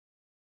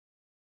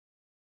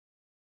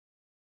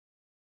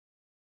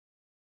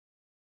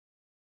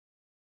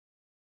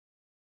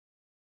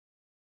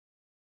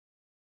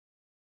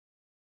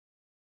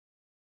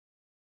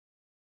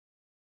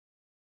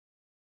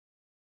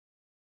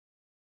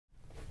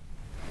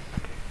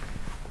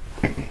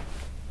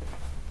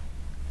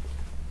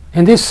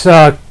In this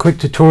quick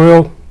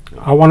tutorial,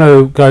 I want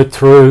to go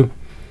through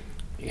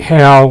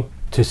how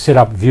to set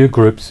up view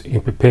groups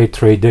in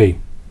Prepar3D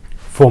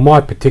for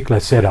my particular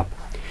setup.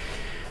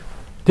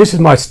 This is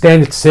my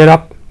standard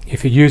setup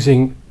if you're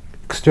using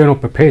external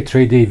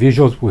Prepar3D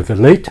visuals with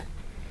ELITE.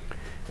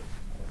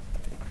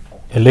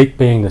 ELITE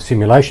being the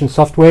simulation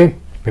software,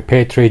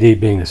 Prepar3D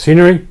being the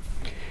scenery.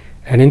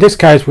 And in this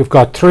case we've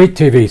got 3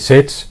 TV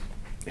sets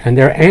and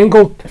they're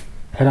angled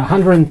at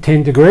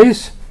 110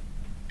 degrees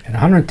and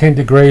 110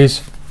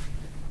 degrees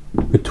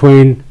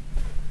between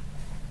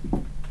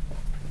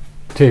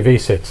TV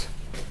sets.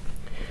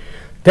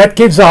 That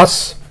gives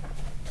us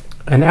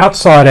an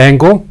outside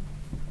angle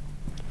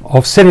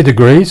of 70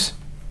 degrees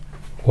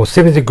or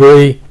 70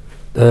 degree.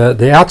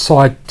 The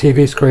outside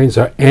TV screens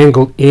are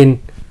angled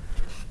in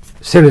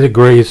 70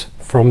 degrees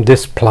from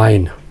this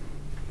plane.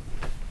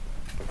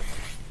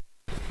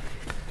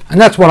 And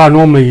that's what I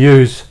normally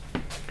use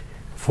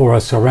for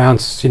a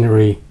surround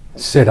scenery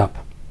setup.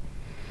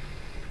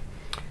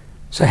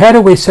 So how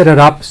do we set it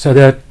up so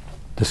that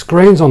the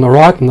screens on the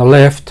right and the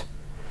left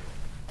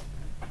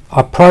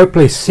are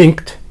appropriately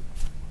synced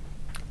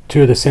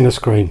to the center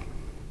screen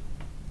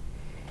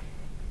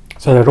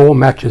so that it all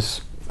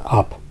matches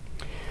up?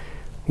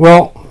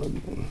 Well,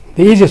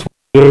 the easiest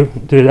way to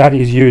do that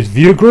is use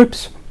view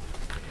groups.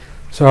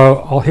 So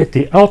I'll hit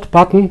the Alt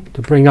button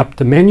to bring up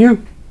the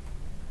menu.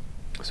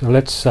 So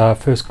let's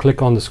first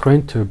click on the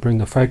screen to bring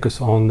the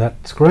focus on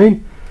that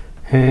screen,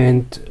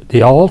 and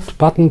the Alt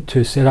button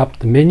to set up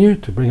the menu,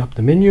 to bring up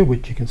the menu,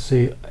 which you can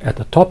see at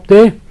the top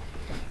there.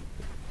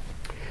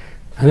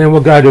 And then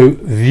we'll go to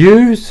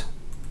Views,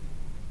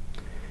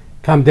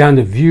 come down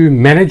to View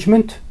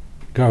Management,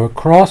 go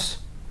across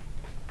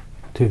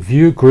to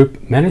View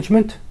Group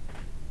Management,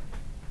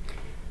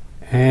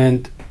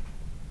 and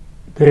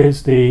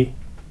there's the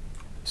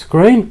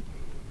screen,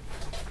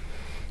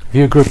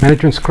 View Group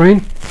Management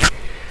screen.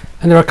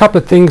 And there are a couple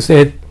of things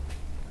there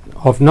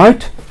of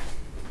note.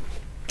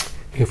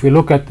 If we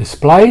look at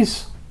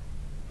displays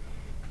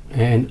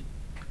and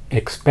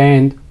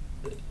expand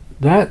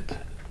that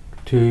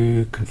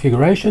to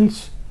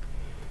configurations,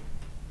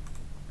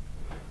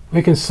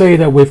 we can see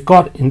that we've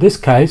got, in this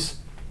case,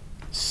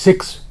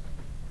 6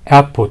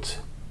 outputs.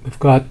 We've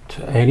got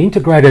an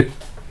integrated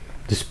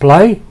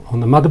display on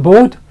the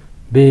motherboard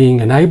being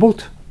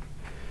enabled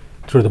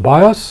through the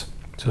BIOS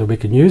so we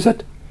can use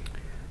it,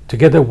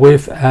 together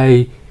with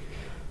a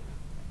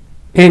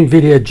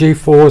nVidia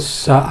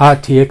GeForce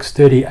RTX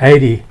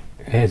 3080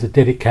 as a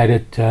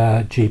dedicated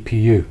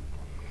GPU.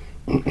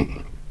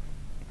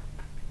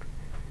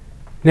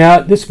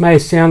 Now this may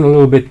sound a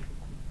little bit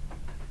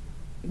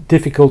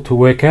difficult to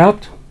work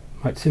out,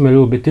 might seem a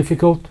little bit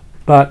difficult,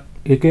 but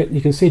you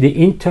can see the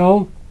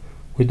Intel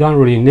we don't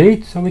really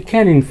need, so we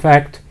can in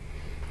fact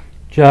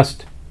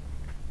just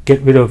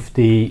get rid of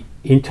the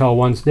Intel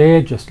ones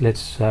there. Just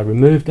let's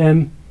remove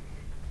them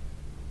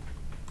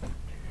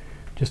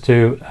just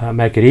to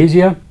make it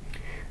easier.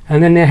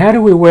 And then now how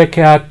do we work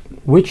out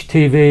which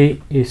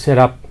TV is set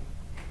up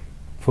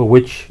for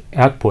which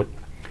output?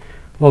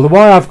 Well, the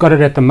way I've got it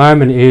at the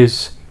moment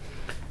is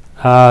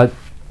the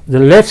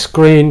left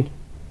screen,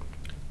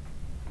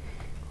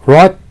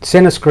 right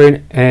center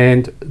screen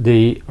and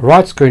the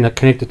right screen are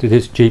connected to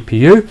this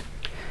GPU,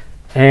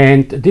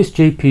 and this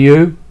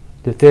GPU,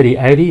 the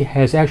 3080,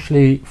 has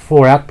actually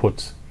 4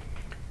 outputs.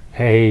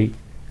 A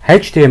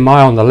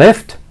HDMI on the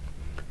left,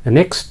 the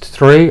next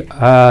 3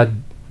 are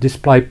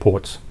display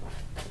ports.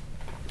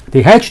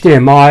 The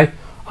HDMI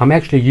I'm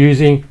actually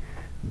using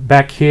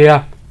back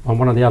here on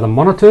one of the other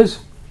monitors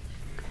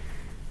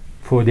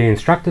for the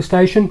instructor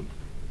station,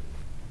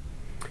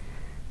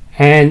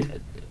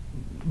 and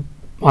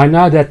I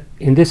know that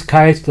in this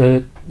case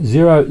the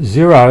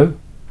 00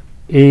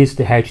 is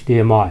the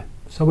HDMI,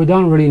 so we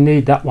don't really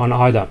need that one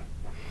either.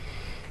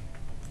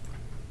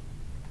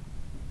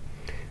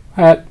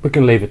 We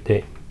can leave it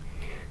there.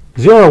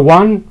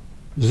 01,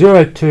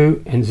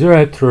 02 and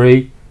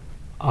 03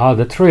 are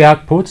the 3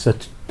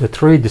 outputs, the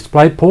 3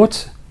 display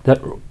ports that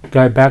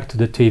go back to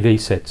the TV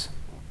sets.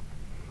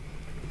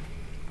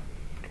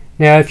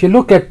 Now if you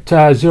look at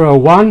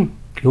 01,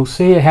 you'll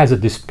see it has a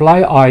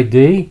display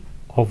ID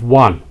of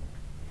 1,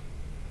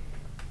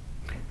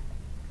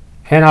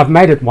 and I've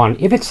made it 1.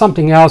 If it's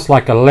something else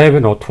like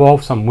 11 or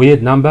 12, some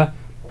weird number,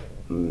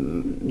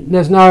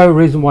 there's no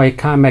reason why you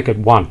can't make it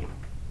 1.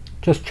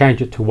 Just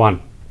change it to 1.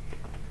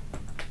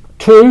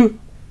 02,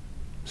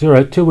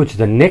 which is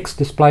the next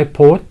display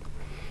port,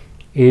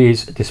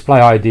 is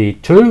display ID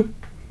 2,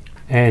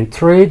 and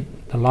 3,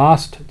 the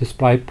last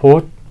display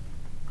port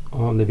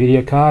on the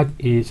video card,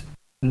 is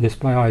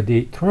display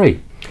ID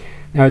 3.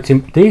 Now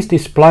these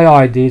display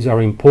IDs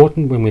are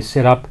important when we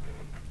set up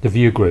the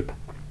view group.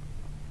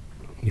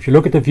 If you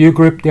look at the view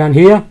group down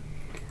here,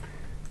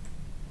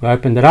 we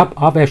opened it up.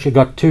 I've actually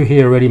got 2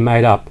 here already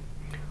made up.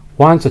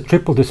 One's a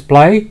triple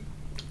display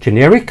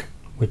generic,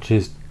 which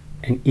is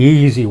an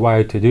easy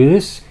way to do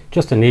this,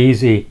 just an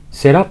easy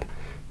setup,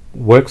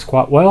 works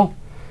quite well.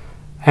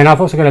 And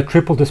I've also got a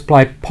triple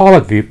display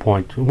pilot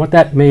viewpoint. And what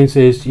that means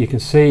is you can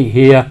see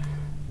here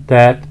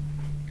that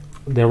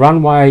the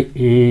runway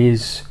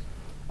is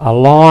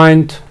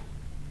aligned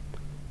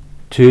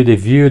to the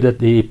view that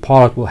the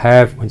pilot will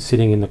have when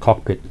sitting in the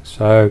cockpit.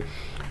 So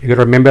you've got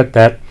to remember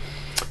that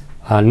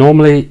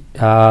normally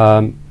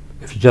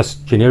if you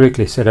just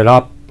generically set it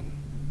up,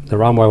 the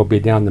runway will be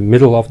down the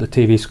middle of the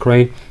TV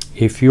screen.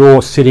 If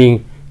you're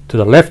sitting to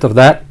the left of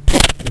that,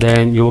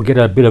 then you'll get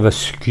a bit of a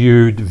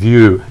skewed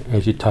view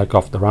as you take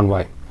off the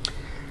runway.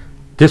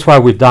 This way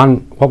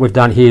what we've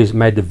done here is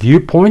made the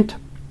viewpoint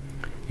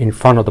in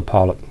front of the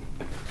pilot.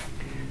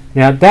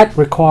 Now that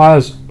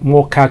requires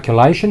more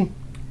calculation,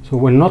 so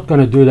we're not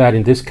going to do that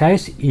in this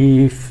case.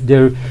 If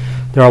there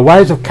are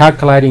ways of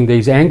calculating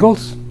these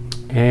angles,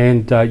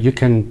 and you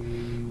can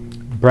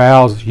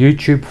browse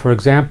YouTube, for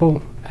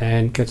example,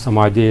 and get some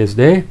ideas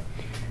there.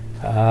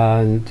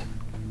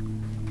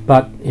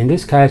 But in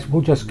this case,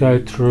 we'll just go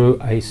through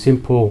a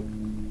simple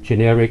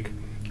generic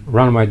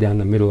runway down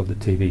the middle of the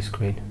TV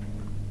screen.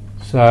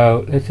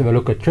 So let's have a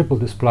look at triple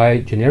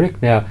display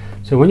generic. Now,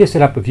 so when you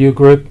set up a view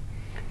group,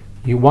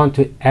 you want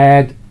to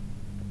add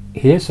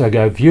here, so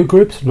go view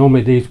groups.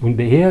 Normally these wouldn't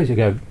be here. So you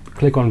go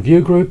click on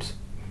view groups,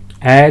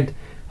 add,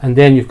 and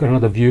then you've got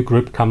another view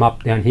group come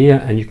up down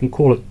here, and you can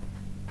call it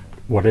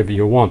whatever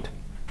you want.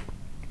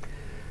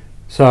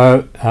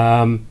 So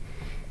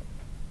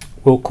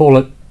we'll call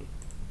it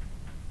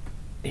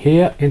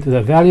here, enter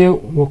the value,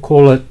 we'll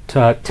call it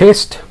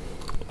test.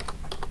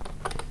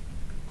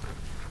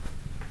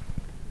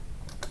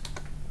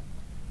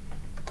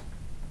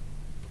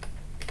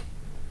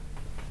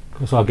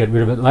 Because I'll get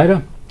rid of it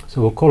later.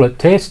 So we'll call it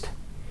test,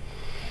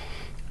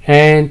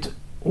 and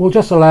we'll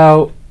just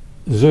allow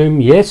zoom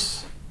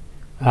yes.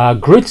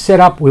 Grid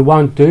setup we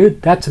won't do.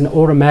 That's an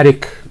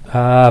automatic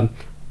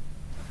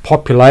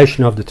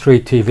population of the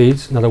 3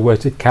 TVs. In other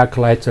words, it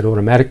calculates it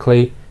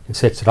automatically and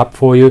sets it up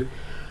for you.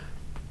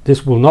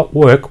 This will not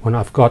work when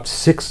I've got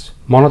 6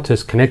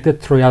 monitors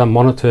connected, 3 other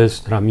monitors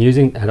that I'm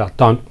using, and I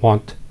don't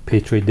want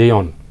P3D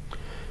on.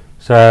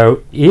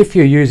 So if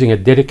you're using a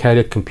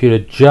dedicated computer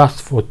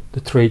just for the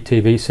 3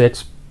 TV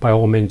sets, by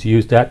all means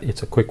use that.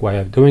 It's a quick way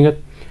of doing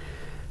it,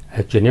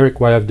 a generic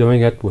way of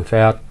doing it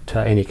without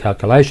any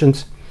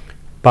calculations.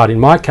 But in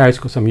my case,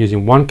 because I'm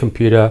using one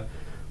computer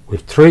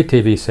with 3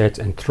 TV sets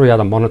and 3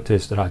 other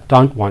monitors that I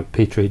don't want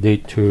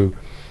P3D to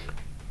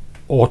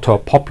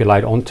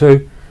auto-populate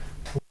onto,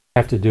 we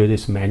have to do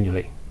this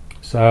manually.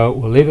 So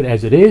we'll leave it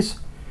as it is,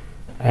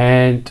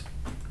 and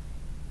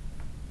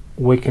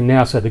we can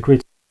now, so the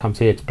grid comes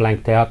here, it's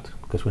blanked out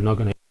because we're not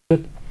going to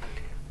use it.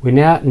 We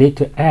now need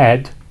to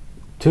add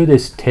to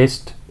this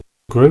test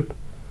group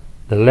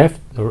the left,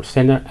 the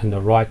center, and the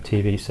right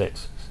TV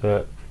sets.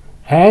 So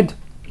add,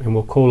 and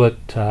we'll call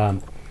it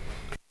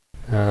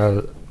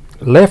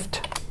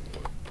left.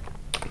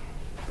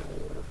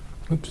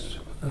 Oops,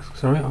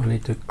 sorry, I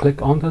need to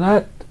click onto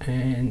that,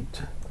 and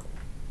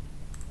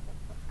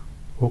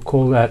we'll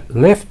call that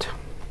left.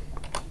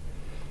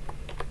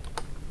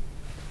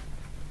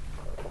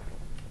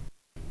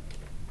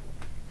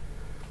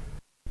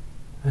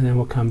 And then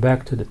we'll come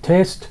back to the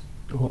test.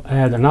 We'll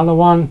add another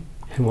one,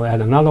 and we'll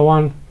add another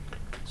one.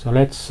 So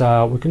let's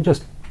we can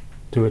just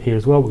do it here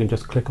as well. We can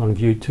just click on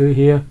view 2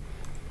 here,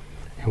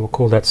 and we'll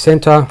call that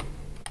center.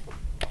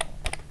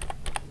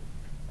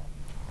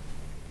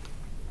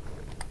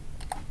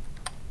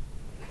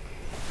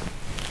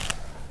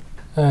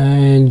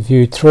 And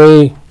view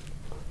 3,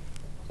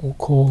 we'll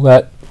call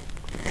that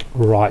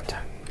right.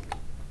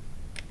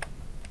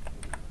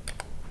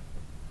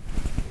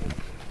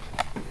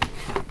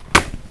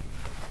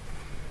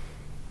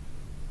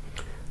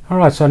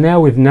 Alright, so now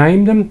we've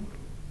named them.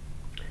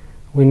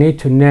 We need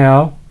to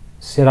now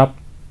set up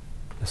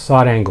the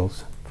side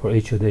angles for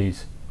each of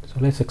these. So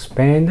let's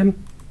expand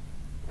them.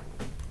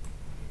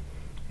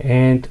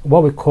 And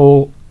what we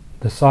call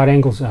the side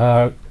angles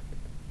are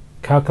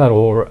calculated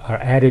or are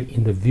added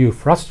in the view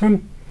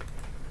frustum.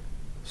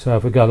 So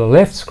if we go to the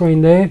left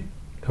screen there,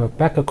 go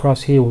back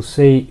across here, we'll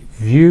see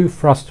view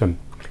frustum.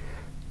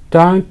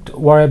 Don't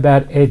worry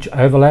about edge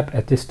overlap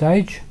at this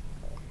stage.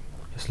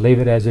 Just leave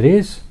it as it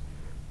is.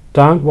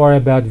 Don't worry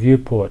about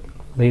viewport.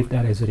 Leave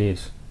that as it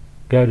is.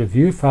 Go to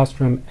view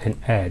frustum and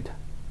add.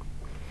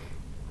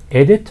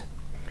 Edit.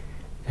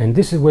 And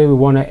this is where we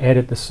want to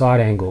edit the side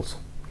angles.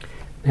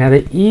 Now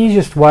the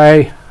easiest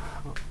way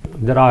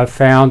that I've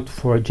found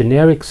for a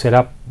generic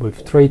setup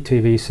with 3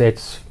 TV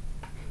sets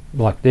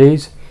like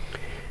these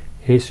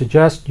is to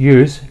just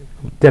use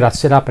that are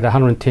set up at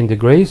 110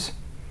 degrees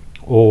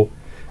or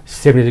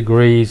 70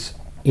 degrees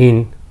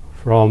in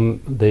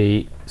from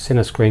the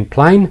center screen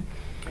plane.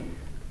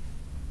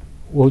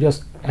 We'll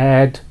just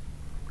add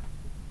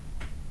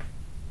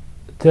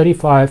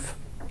 35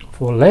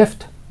 for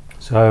left.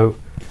 So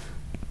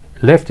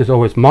left is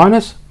always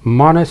minus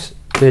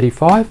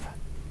 35.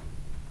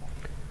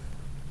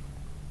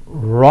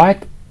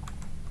 Right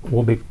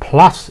will be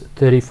plus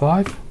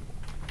 35.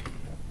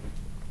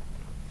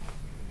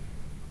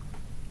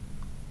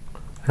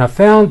 And I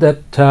found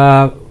that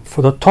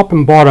for the top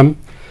and bottom,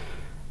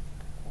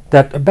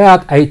 that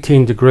about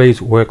 18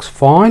 degrees works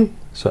fine.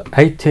 So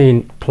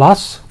 18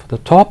 plus for the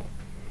top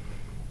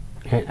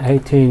and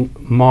 18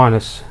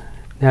 minus.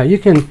 Now you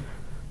can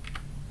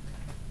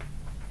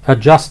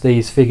adjust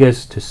these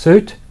figures to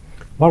suit.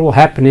 What will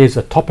happen is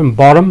the top and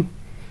bottom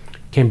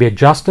can be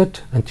adjusted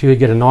until you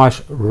get a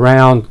nice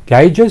round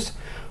gauges,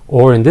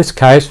 or in this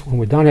case when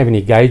we don't have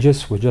any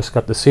gauges, we just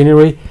got the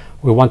scenery,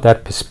 we want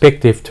that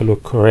perspective to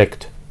look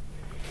correct.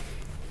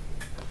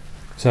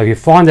 So if you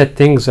find that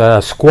things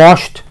are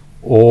squashed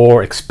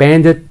or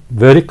expanded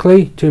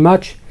vertically too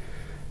much,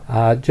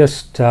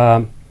 just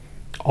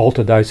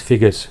alter those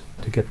figures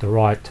to get the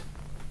right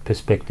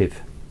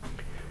perspective.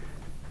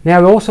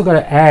 Now we've also got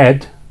to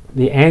add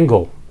the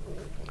angle.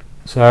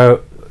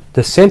 So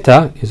the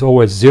center is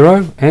always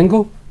 0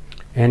 angle,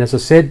 and as I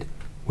said,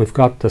 we've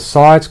got the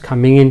sides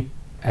coming in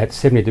at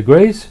 70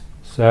 degrees,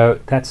 so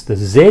that's the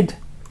Z.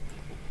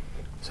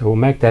 So we'll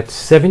make that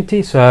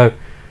 70. So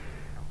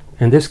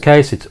in this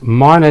case it's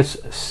minus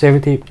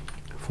 70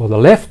 for the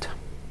left.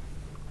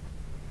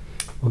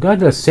 We'll go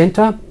to the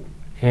center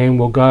and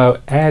we'll go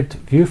add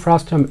view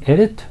frustum,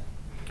 edit,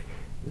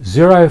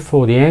 0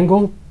 for the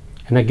angle,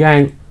 and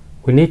again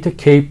we need to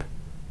keep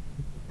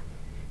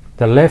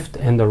the left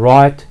and the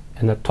right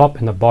and the top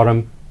and the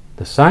bottom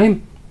the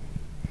same.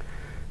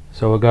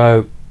 So we'll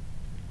go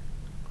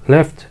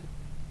left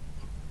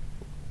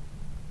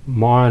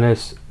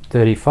minus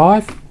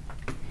 35.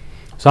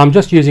 So I'm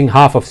just using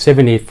half of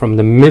 70 from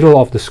the middle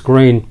of the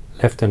screen,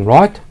 left and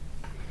right.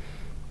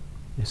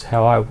 Is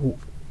how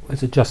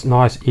it's just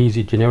nice,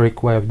 easy,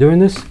 generic way of doing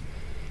this.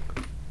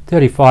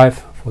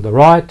 35 for the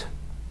right.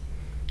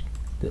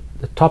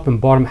 The top and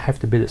bottom have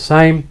to be the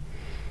same.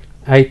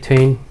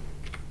 18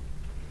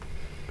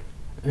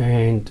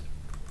 and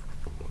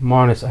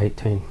minus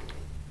 18.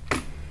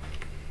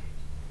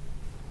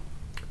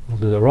 We'll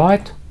do the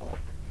right.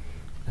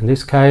 In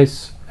this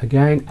case,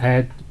 again,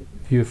 add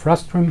view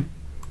frustum,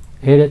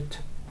 edit.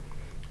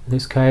 In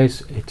this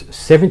case, it's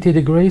 70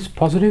 degrees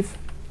positive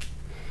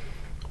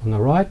on the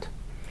right.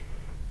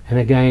 And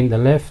again, the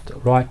left,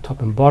 right,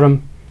 top and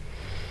bottom.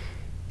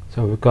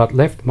 So we've got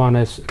left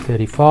minus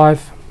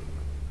 35,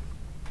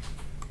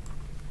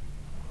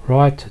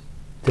 right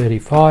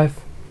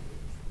 35,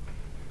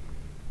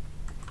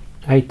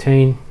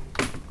 18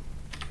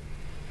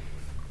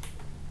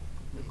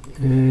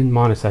 and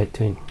minus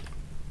 18.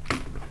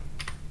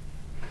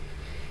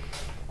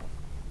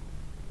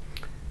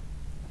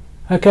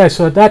 Okay,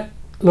 so that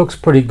looks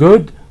pretty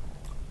good.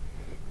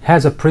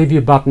 Has a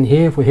preview button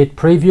here. If we hit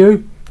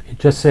preview, it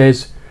just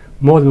says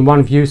more than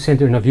one view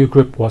center in a view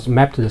group was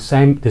mapped to the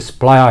same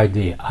display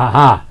ID.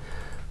 Aha!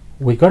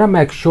 We got to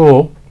make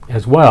sure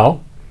as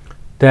well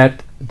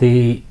that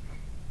the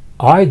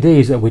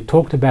IDs that we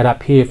talked about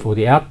up here for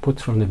the outputs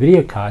from the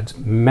video cards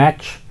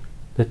match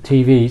the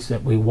TVs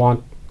that we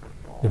want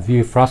the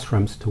view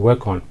frustrums to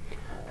work on.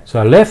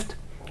 So left,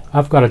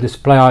 I've got a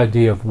display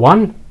ID of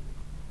 1.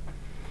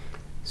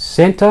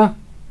 Center,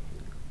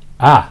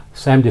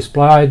 same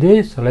display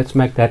ID, so let's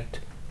make that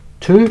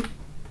 2.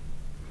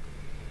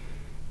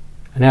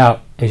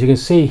 Now, as you can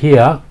see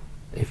here,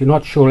 if you're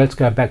not sure, let's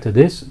go back to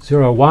this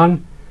 0,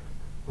 1.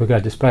 We've got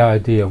a display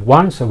ID of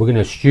 1, so we're going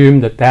to assume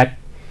that that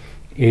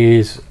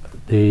is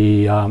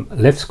the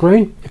left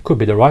screen. It could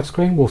be the right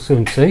screen, we'll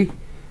soon see.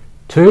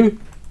 2,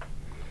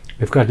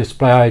 we've got a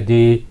display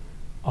ID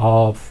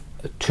of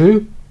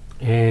 2,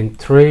 and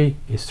 3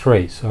 is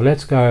 3. So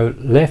let's go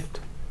left,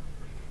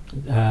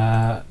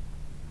 a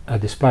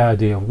display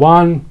ID of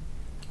 1,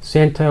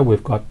 center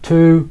we've got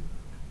 2,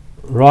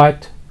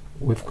 right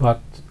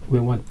we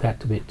want that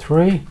to be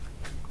 3.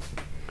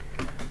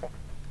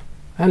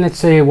 And let's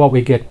see what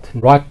we get.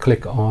 Right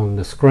click on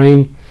the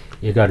screen,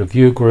 you go to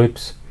view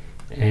groups,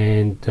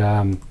 and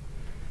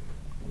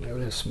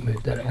let's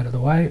move that out of the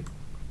way.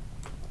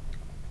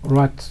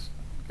 Right,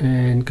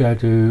 and go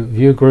to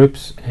view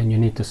groups, and you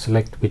need to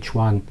select which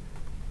one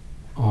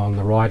on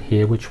the right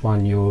here, which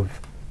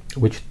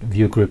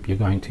view group you're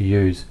going to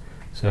use.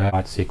 So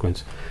right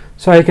sequence.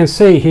 So you can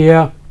see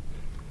here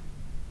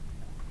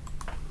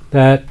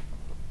that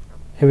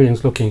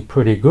everything's looking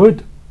pretty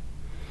good,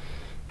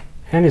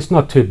 and it's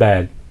not too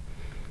bad.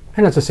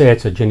 And as I say,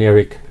 it's a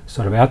generic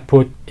sort of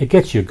output. It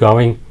gets you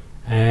going,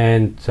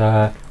 and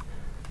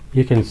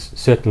you can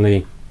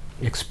certainly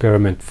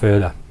experiment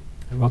further.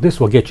 Well, this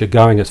will get you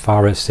going as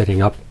far as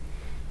setting up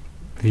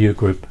view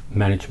group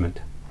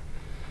management.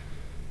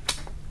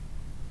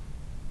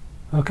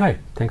 Okay,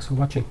 thanks for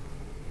watching.